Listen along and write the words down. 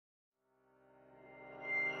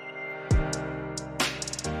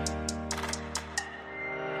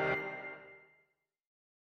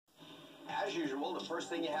simple. The first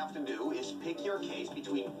thing you have to do is pick your case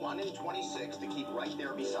between 1 and 26 to keep right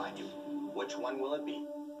there beside you. Which one will it be?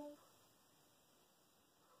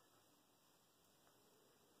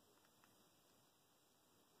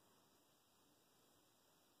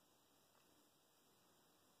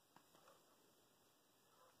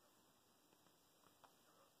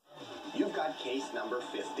 You've got case number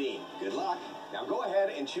 15. Good luck. Now go ahead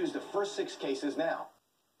and choose the first 6 cases now.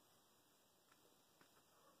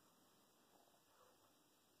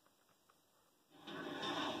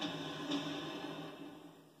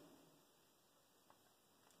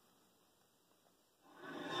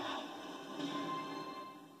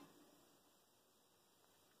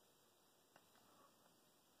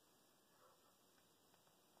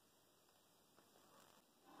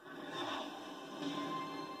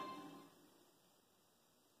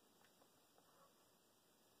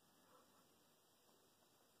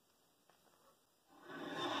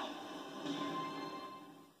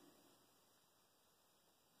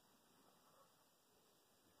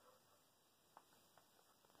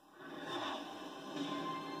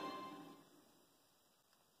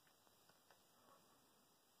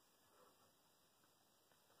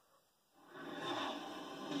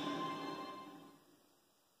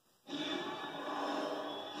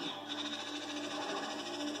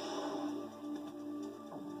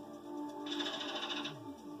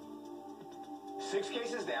 Six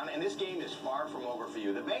cases down, and this game is far from over for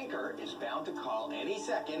you. The banker is bound to call any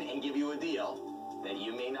second and give you a deal that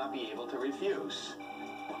you may not be able to refuse.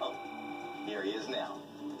 Well, here he is now.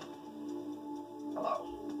 Hello.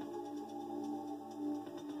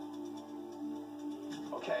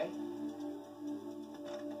 Okay.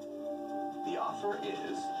 The offer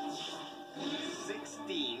is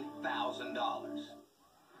 $16,000.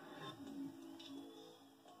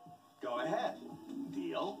 Go ahead.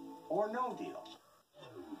 Deal or no deal?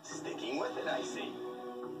 Sticking with it, I see.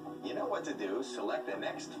 You know what to do. Select the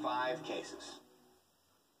next 5 cases.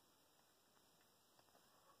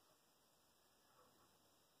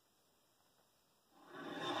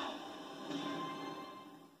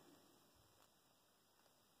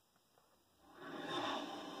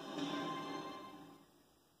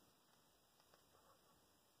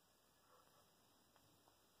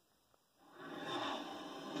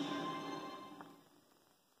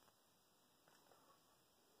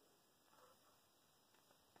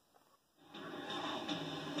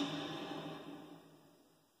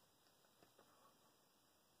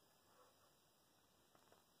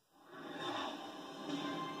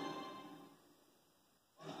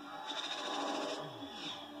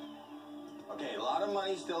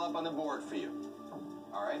 Money still up on the board for you.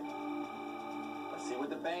 All right? Let's see what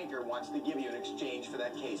the banker wants to give you in exchange for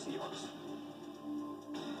that case of yours.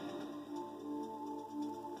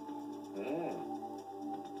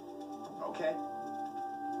 Okay.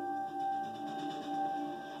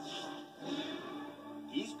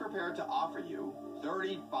 He's prepared to offer you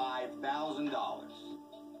 $35,000.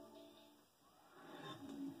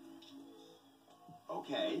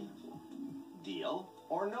 Okay. Deal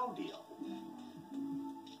or no deal?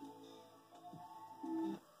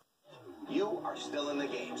 You are still in the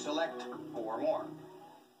game. Select 4 more.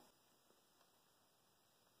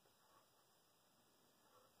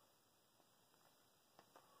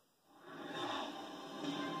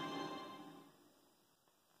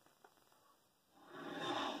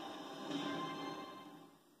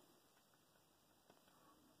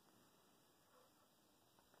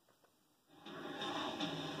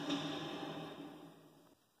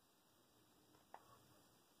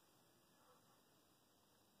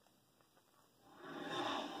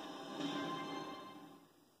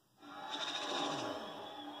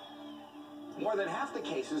 More than half the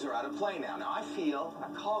cases are out of play now. Now, I feel a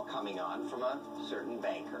call coming on from a certain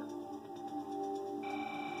banker.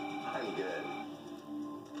 I'm good.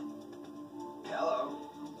 Hello?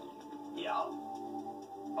 Yeah?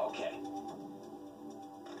 Okay.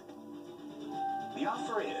 The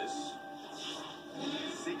offer is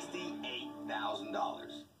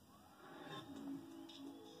 $68,000.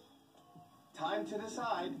 Time to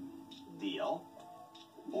decide, deal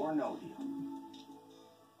or no deal.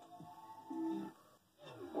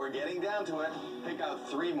 We're getting down to it. Pick out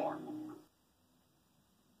 3 more.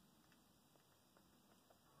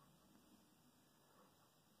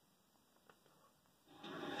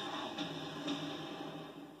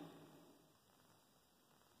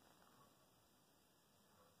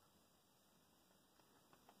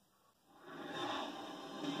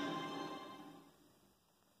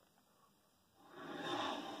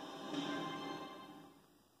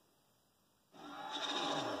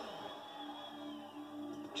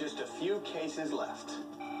 Just a few cases left.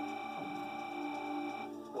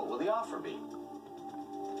 the offer be?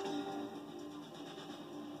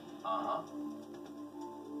 Uh-huh.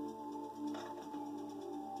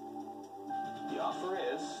 The offer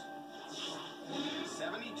is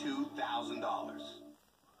 $72,000.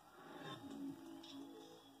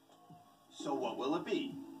 So what will it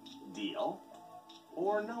be? Deal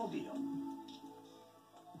or no deal?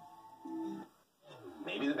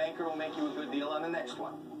 Maybe the banker will make you a good deal on the next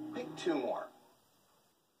one. Pick two more.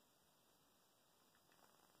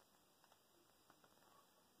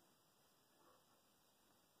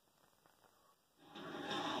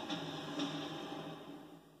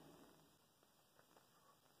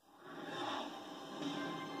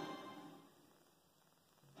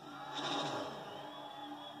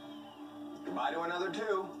 Goodbye to another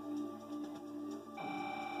two.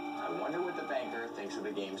 I wonder what the banker thinks of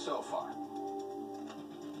the game so far.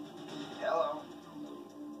 Hello.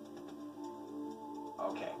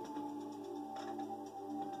 Okay.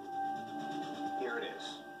 Here it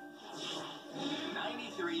is.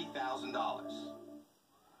 $93,000.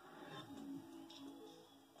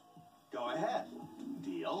 Go ahead.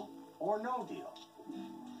 Deal or no deal?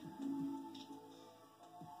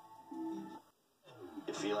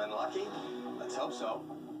 You feeling lucky? Let's hope so.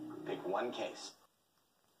 Pick one case.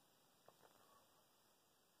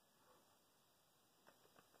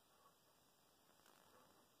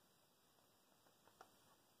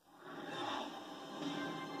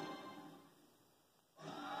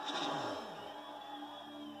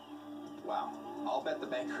 Wow, I'll bet the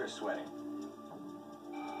banker is sweating.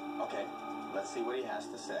 Okay, let's see what he has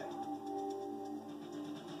to say.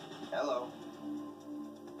 Hello.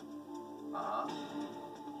 Uh-huh.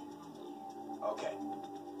 Okay.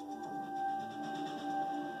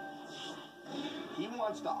 He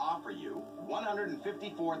wants to offer you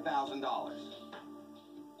 $154,000.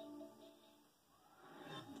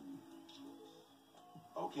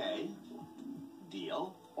 Okay.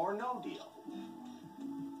 Deal or no deal?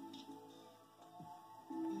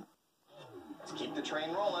 Let's keep the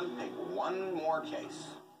train rolling. Pick one more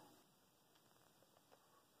case.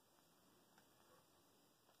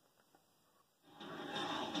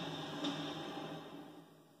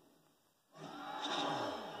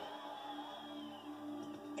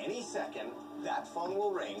 Any second, that phone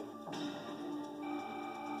will ring,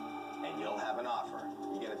 and you'll have an offer.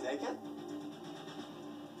 You gonna take it?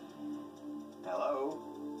 Hello?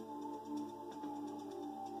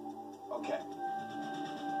 Okay.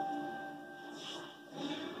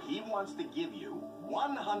 He wants to give you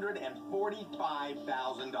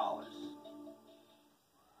 $145,000.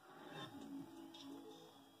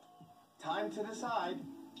 Time to decide,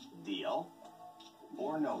 deal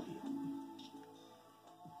or no deal.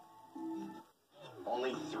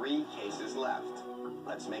 Only 3 cases left.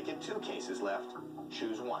 Let's make it 2 cases left.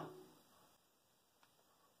 Choose one.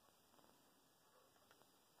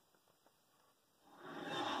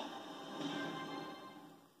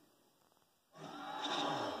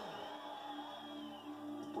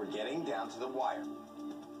 We're getting down to the wire.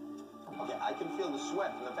 Okay, I can feel the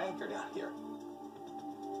sweat from the banker down here.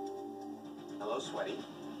 Hello, sweaty.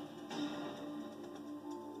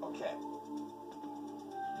 Okay.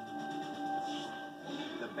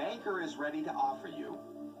 The banker is ready to offer you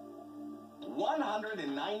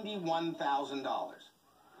 $191,000.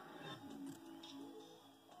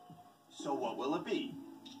 So what will it be?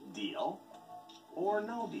 Deal or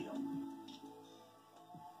no deal?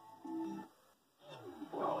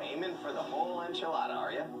 Well, aiming for the whole enchilada,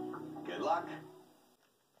 are you? Good luck.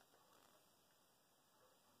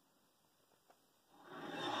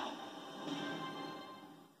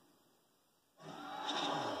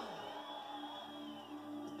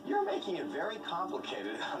 You're making it very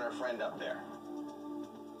complicated on our friend up there.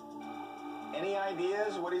 Any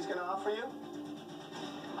ideas what he's going to offer you?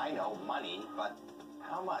 I know, money, but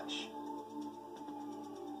how much?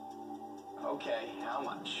 Okay, how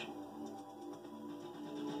much?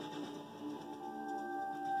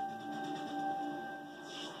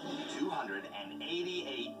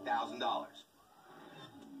 $288,000.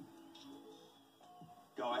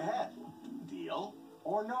 Go ahead. Deal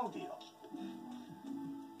or no deal?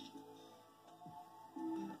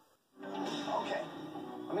 Okay,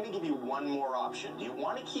 I'm going to give you one more option. Do you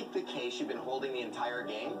want to keep the case you've been holding the entire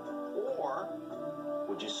game, or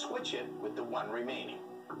would you switch it with the one remaining?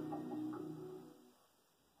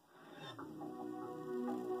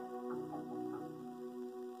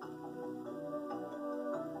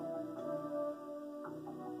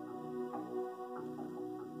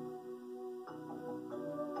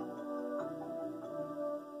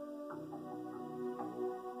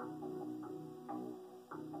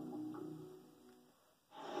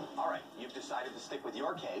 Decided decided to stick with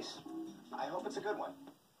your case, I hope it's a good one.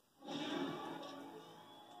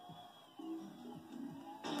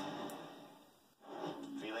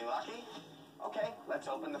 Feeling lucky? Okay, let's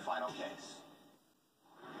open the final case.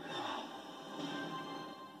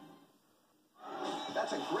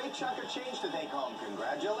 That's a great chunk of change to take home.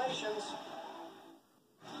 Congratulations.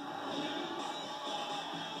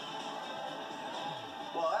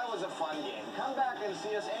 Well, that was a fun game. Come back and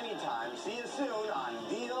see us anytime. See you soon on